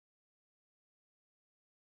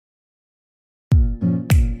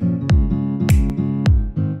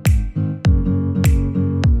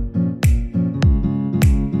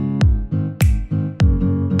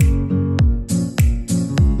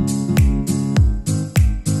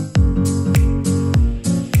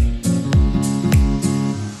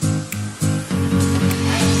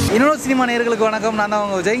Cinema நேயர்களுக்கு வணக்கம். நான் தான்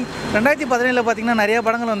உங்கள் விஜய். 2017 பார்த்தீங்கன்னா நிறைய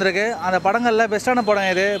படங்கள் வந்திருக்கு. அந்த படங்களில் பெஸ்ட்டான படம்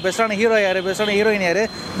எது, பெஸ்ட்டான ஹீரோ யார், பெஸ்ட்டான ஹீரோயின் யார்,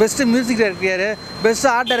 பெஸ்ட்டு மியூசிக் டைரக்டர் யார், பெஸ்ட்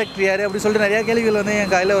ஆர்ட் டைரக்டர் யார் அப்படி சொல்லிட்டு நிறைய கேள்விகள் வந்து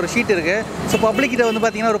என் கையில் ஒரு ஷீட் இருக்குது. ஸோ பப்ளிக்கிட்ட வந்து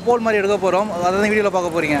பார்த்தீங்கன்னா ஒரு போல் மாதிரி எடுக்க போகிறோம். அதை தான் வீடியோவில்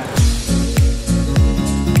பார்க்க போகிறீங்க.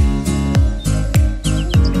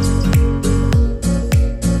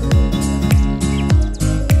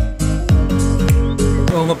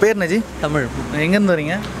 உங்கள் பேர் என்னஜி? தமிழ். எங்கேருந்து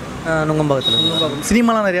வரீங்க? நுங்கம்பாக்கத்தில்.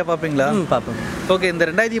 சினிமாலாம் நிறையா பார்ப்பீங்களா? பார்ப்பேன். ஓகே, இந்த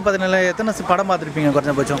 2017 எத்தனை படம் பார்த்துருப்பீங்க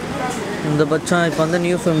குறைஞ்சபட்சம்? இந்த பட்சம் இப்போ வந்து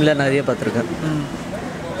நியூ ஃபிலிமில் நிறைய பார்த்துருக்கேன்.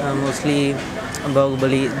 மோஸ்ட்லி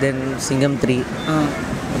பாகுபலி, தென் சிங்கம் 3,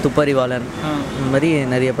 துப்பறிவாளன், இந்த மாதிரி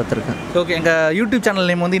நிறைய பார்த்துருக்கேன். ஓகே, எங்கள் யூடியூப் சேனல்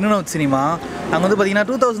நேம் வந்து Inandoutcinema. நாங்கள் வந்து பார்த்தீங்கன்னா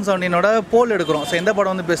 2017 போல் எடுக்கிறோம். ஸோ எந்த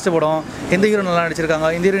படம் வந்து பெஸ்ட்டு படம், எந்த ஹீரோ நல்லா நடிச்சிருக்காங்க,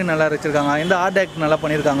 எந்த ஹீரோயின் நல்லா நடிச்சிருக்காங்க, எந்த ஆர்ட் ஆக்ட் நல்லா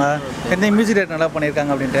பண்ணியிருக்காங்க, எந்த மியூசிக் டைரக்டர் நல்லா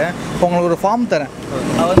பண்ணியிருக்காங்க அப்படின்ட்டு உங்களுக்கு ஒரு ஃபார்ம் தரேன்.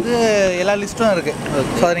 அது வந்து எல்லா லிஸ்ட்டும் இருக்குது.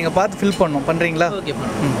 ஸோ அதை நீங்கள் பார்த்து ஃபில் பண்ணணும். பண்ணுறீங்களா? ஓகே.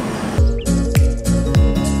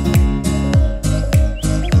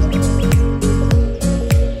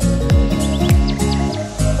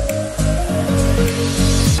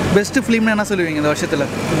 பெஸ்ட்டு ஃபிலிம்னா என்ன சொல்லுவீங்க இந்த வருஷத்தில்?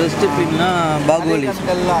 பெஸ்ட்டு ஃபிலிம்னா பாகுபலி.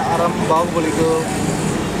 அறம், பாகுபலி 2.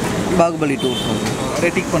 பாகுபலி 2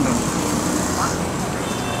 ரேட்டிங் பண்ணுறோம்.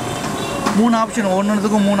 3 ஆப்ஷன்,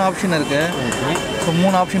 ஒன்றுத்துக்கும் 3 ஆப்ஷன் இருக்குது. ஸோ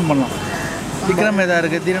 3 ஆப்ஷன் பண்ணலாம். விக்ரம் வேதா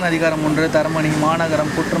இருக்குது, தீரன் அதிகாரம் 1, தரமணி,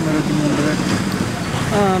 மாநகரம், குற்றம் 23.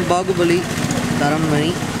 பாகுபலி,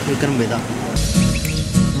 தரமணி, விக்ரம் வேதா.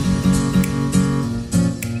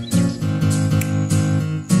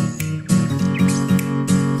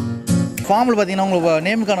 ஃபார்மில் பார்த்தீங்கன்னா உங்களுக்கு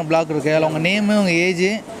நேமுக்கான பிளாக் இருக்குது. அதில் உங்கள் நேமு, உங்கள் ஏஜ்,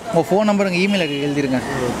 உங்கள் ஃபோன் நம்பர், உங்கள் இமெயில் எழுதிருங்க.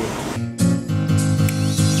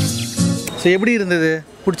 ஸோ எப்படி இருந்தது?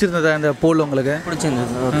 பிடிச்சிருந்ததா இந்த போல் உங்களுக்கு?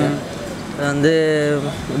 பிடிச்சிருந்தது. ஓகே. வந்து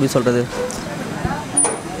எப்படி சொல்கிறது,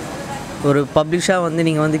 ஒரு பப்ளிஷாக வந்து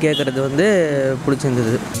நீங்கள் வந்து கேட்குறது வந்து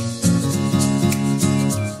பிடிச்சிருந்தது.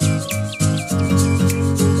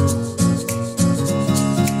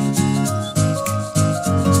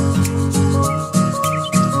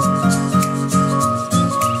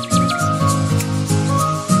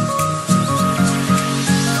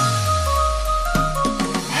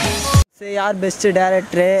 யார் பெஸ்ட்டு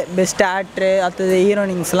டேரக்டரு, பெஸ்ட் ஆக்டரு, அடுத்தது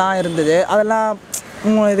ஹீரோயின்ஸ்லாம் இருந்தது. அதெல்லாம்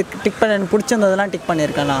இதுக்கு டிக் பண்ண எனக்கு பிடிச்சிருந்ததெல்லாம் டிக்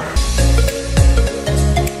பண்ணியிருக்கேன் நான்.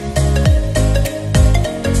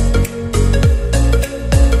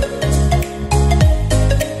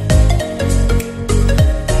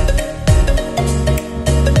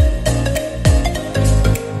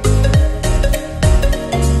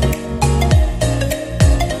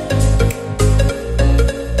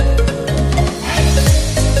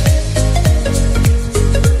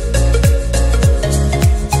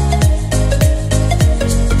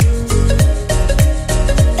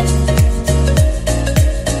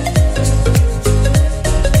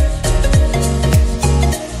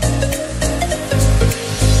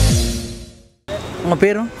 உங்கள்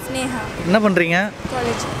பேரும்? ஸ்னேஹா. என்ன பண்ணுறீங்க?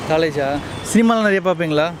 காலேஜா? சினிமாலாம் நிறைய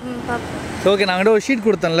பார்ப்பீங்களா? ஓகே, நாங்கள் ஒரு ஷீட்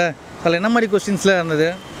கொடுத்தேன்ல, அதில் என்ன மாதிரி கொஸ்டின்ஸ்லாம் இருந்தது?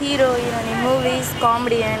 ஹீரோ, ஹீரோயின், மூவிஸ்,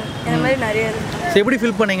 காமெடியன், இந்த மாதிரி நிறைய இருக்குது. ஸோ எப்படி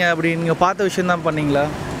ஃபில் பண்ணீங்க? அப்படி நீங்கள் பார்த்த விஷயம் தான் பண்ணீங்களா?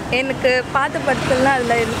 எனக்கு பார்த்த படத்துலலாம்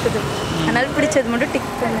அதில் இருக்குது. அதனால் பிடிச்சது மட்டும் டிக்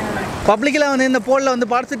பண்ணுவேன். பப்ளிக்கில் வந்து இந்த போலில் வந்து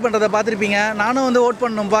பார்ட்டிசிபேட் பண்ணுறதை பார்த்துருப்பீங்க. நானும் வந்து ஓட்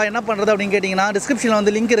பண்ணணும்ப்பா, என்ன பண்ணுறது அப்படின்னு கேட்டிங்கன்னா டிஸ்கிரிப்ஷனில்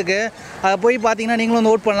வந்து லிங்க் இருக்குது. அதை போய் பார்த்தீங்கன்னா நீங்களும்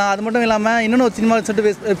வந்து ஓட் பண்ணலாம். அது மட்டும் இல்லாமல் Inandoutcinema சொல்லிட்டு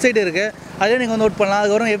வெப்சைட் இருக்குது, அதிலே நீங்கள் வந்து ஓட் பண்ணலாம்.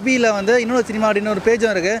 அதுக்கப்புறம் FBயில் வந்து Inandoutcinema அப்படின்னு ஒரு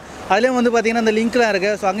பேஜும் இருக்குது. அதுலேயும் வந்து பார்த்தீங்கன்னா அந்த லிங்க்லாம்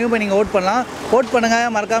இருக்குது. ஸோ அங்கேயும் போய் நீங்கள் ஓட் பண்ணலாம். ஓட் பண்ணுங்கள்,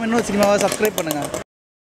 மறக்காமல் Inandoutcinemaவை சப்ஸ்கிரைப் பண்ணுங்கள்.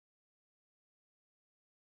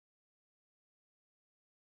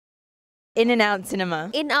 Inandoutcinema.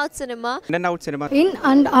 Inandoutcinema. Inandoutcinema.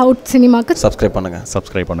 Inandoutcinema. Subscribe பண்ணுங்க.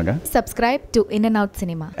 Subscribe to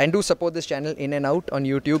Inandoutcinema. And do support this channel In and Out on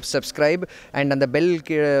YouTube. Subscribe and on the bell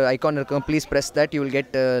icon, please press that. You will get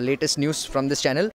latest news from this channel.